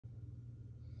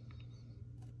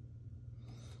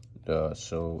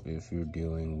So if you're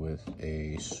dealing with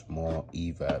a small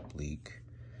EVAP leak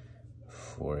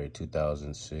for a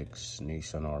 2006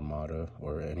 Nissan Armada,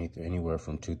 or anywhere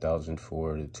from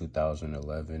 2004 to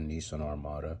 2011 Nissan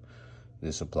Armada,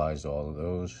 this applies to all of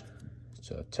those.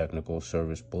 It's a technical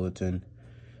service bulletin.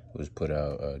 It was put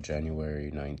out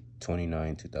January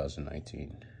 29,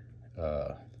 2019.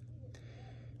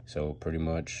 So pretty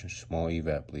much small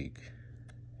EVAP leak.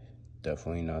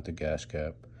 Definitely not the gas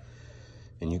cap.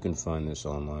 And you can find this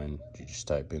online. You just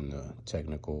type in the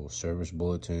technical service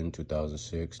bulletin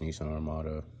 2006 Nissan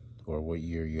Armada, or what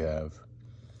year you have,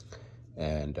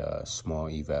 and small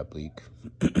EVAP leak.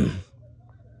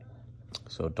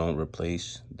 So don't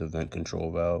replace the vent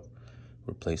control valve.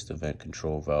 Replace the vent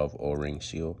control valve O-ring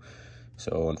seal.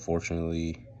 So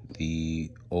unfortunately,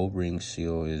 the O-ring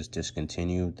seal is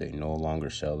discontinued. They no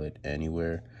longer sell it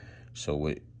anywhere. So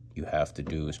what you have to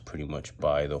do is pretty much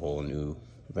buy the whole new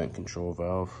vent control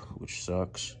valve, which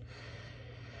sucks.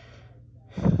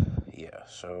 Yeah,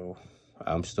 so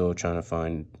I'm still trying to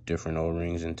find different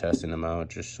O-rings and testing them out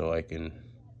just so I can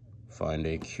find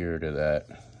a cure to that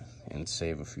and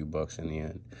save a few bucks in the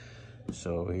end.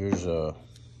 So here's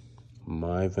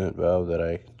my vent valve that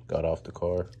I got off the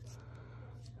car.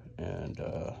 And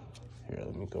here,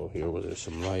 let me go here where there's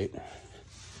some light.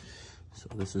 So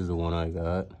this is the one I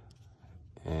got.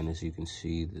 And as you can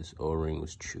see, this O-ring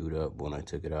was chewed up when I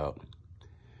took it out.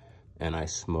 And I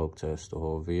smoke tested the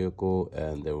whole vehicle,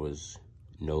 and there was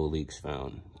no leaks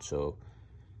found. So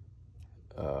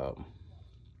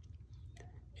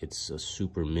it's a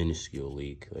super minuscule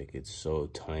leak. Like, it's so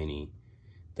tiny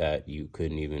that you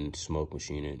couldn't even smoke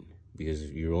machine it,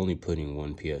 because you're only putting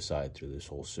 1 PSI through this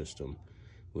whole system,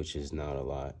 which is not a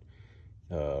lot.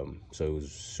 So it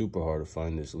was super hard to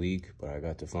find this leak, but I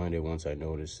got to find it once I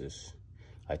noticed this.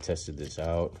 I tested this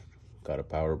out, got a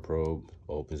power probe,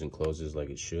 opens and closes like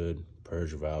it should,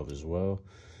 purge valve as well.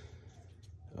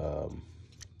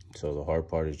 So the hard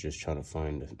part is just trying to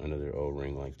find another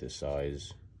O-ring like this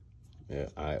size. Yeah,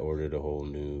 I ordered a whole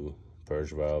new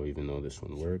purge valve, even though this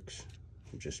one works,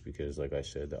 just because, like I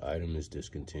said, the item is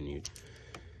discontinued.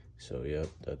 So yeah,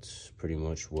 that's pretty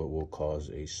much what will cause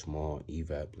a small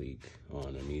EVAP leak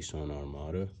on a Nissan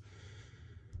Armada.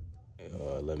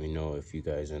 Let me know if you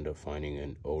guys end up finding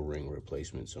an O-ring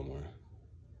replacement somewhere.